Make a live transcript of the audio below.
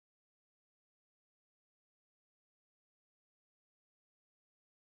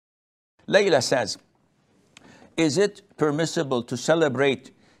Layla says, is it permissible to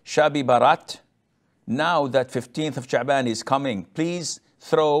celebrate Shabi Barat now that 15th of Shabaan is coming? Please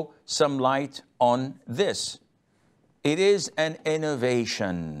throw some light on this. It is an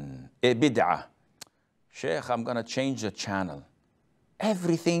innovation, a bid'ah. Sheikh, I'm going to change the channel.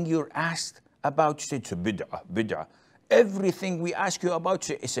 Everything you're asked about, it's a bid'ah, bid'ah. Everything we ask you about,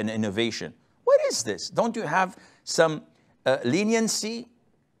 it's an innovation. What is this? Don't you have some leniency?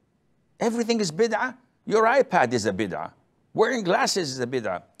 Everything is bid'ah. Your iPad is a bid'ah. Wearing glasses is a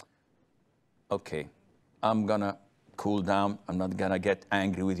bid'ah. Okay, I'm going to cool down. I'm not going to get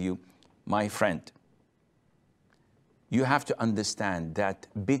angry with you. My friend, you have to understand that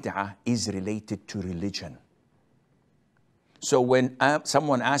bid'ah is related to religion. So when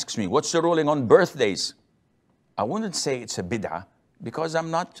someone asks me, what's the ruling on birthdays? I wouldn't say it's a bid'ah because I'm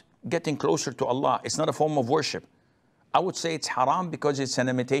not getting closer to Allah. It's not a form of worship. I would say it's haram because it's an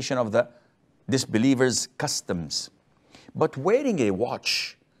imitation of the disbelievers' customs. But wearing a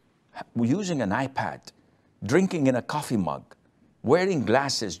watch, using an iPad, drinking in a coffee mug, wearing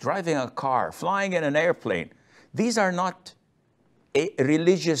glasses, driving a car, flying in an airplane, these are not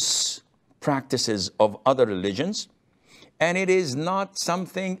religious practices of other religions. And it is not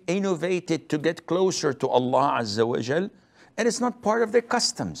something innovated to get closer to Allah Azza wa Jal. And it's not part of their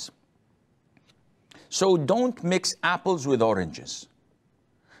customs. So don't mix apples with oranges.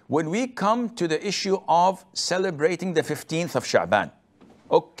 When we come to the issue of celebrating the 15th of Shabaan,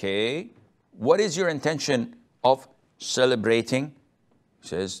 okay, what is your intention of celebrating? He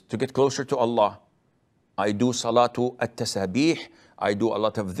says, to get closer to Allah. I do salatu at-tasabih, I do a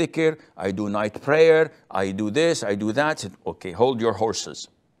lot of dhikr, I do night prayer, I do this, I do that. Okay, hold your horses.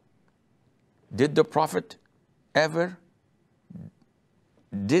 Did the Prophet ever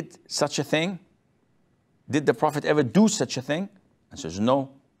did such a thing? Did the Prophet ever do such a thing? And says, no,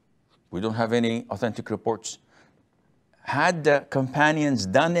 we don't have any authentic reports. Had the companions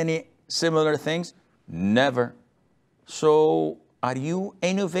done any similar things? Never. So are you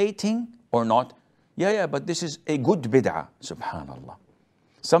innovating or not? Yeah, but this is a good bid'ah, subhanallah.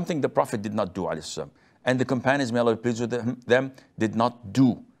 Something the Prophet did not do, and the companions, may Allah be pleased with them, did not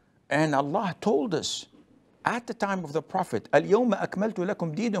do. And Allah told us at the time of the Prophet, الْيَوْمَ أَكْمَلْتُ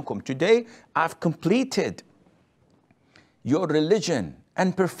لَكُمْ دِينَكُمْ. Today, I've completed your religion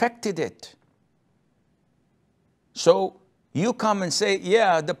and perfected it. So you come and say,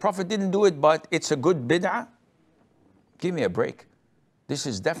 yeah, the Prophet didn't do it, but it's a good bid'ah. Give me a break. This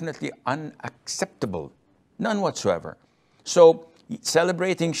is definitely unacceptable. None whatsoever. So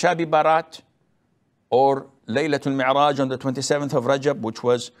celebrating Shabi Barat or Laylatul Meraj on the 27th of Rajab, which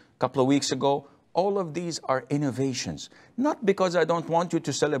was a couple of weeks ago, all of these are innovations. Not because I don't want you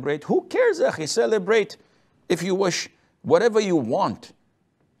to celebrate. Who cares, akhi? Celebrate if you wish, whatever you want.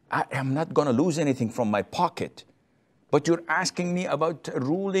 I am not going to lose anything from my pocket. But you're asking me about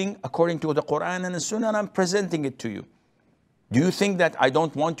ruling according to the Quran and the Sunnah, and I'm presenting it to you. Do you think that I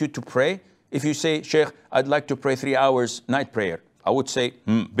don't want you to pray? If you say, Sheikh, I'd like to pray 3 hours night prayer, I would say,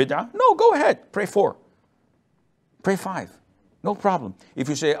 bid'ah? No, go ahead, pray 4. Pray 5, no problem. If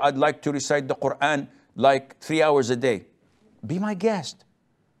you say, I'd like to recite the Quran like 3 hours a day, be my guest.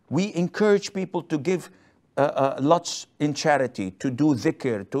 We encourage people to give lots in charity, to do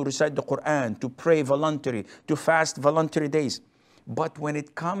dhikr, to recite the Quran, to pray voluntary, to fast voluntary days. But when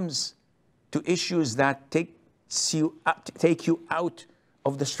it comes to issues that take you out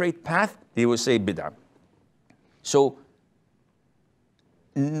of the straight path, they will say bid'ah. So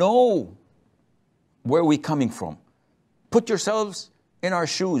know where we're coming from. Put yourselves in our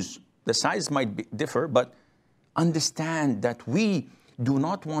shoes. The size might differ, but understand that we do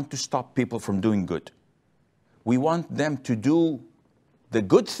not want to stop people from doing good. We want them to do the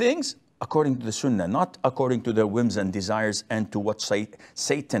good things according to the Sunnah, not according to their whims and desires and to what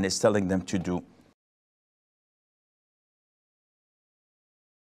Satan is telling them to do.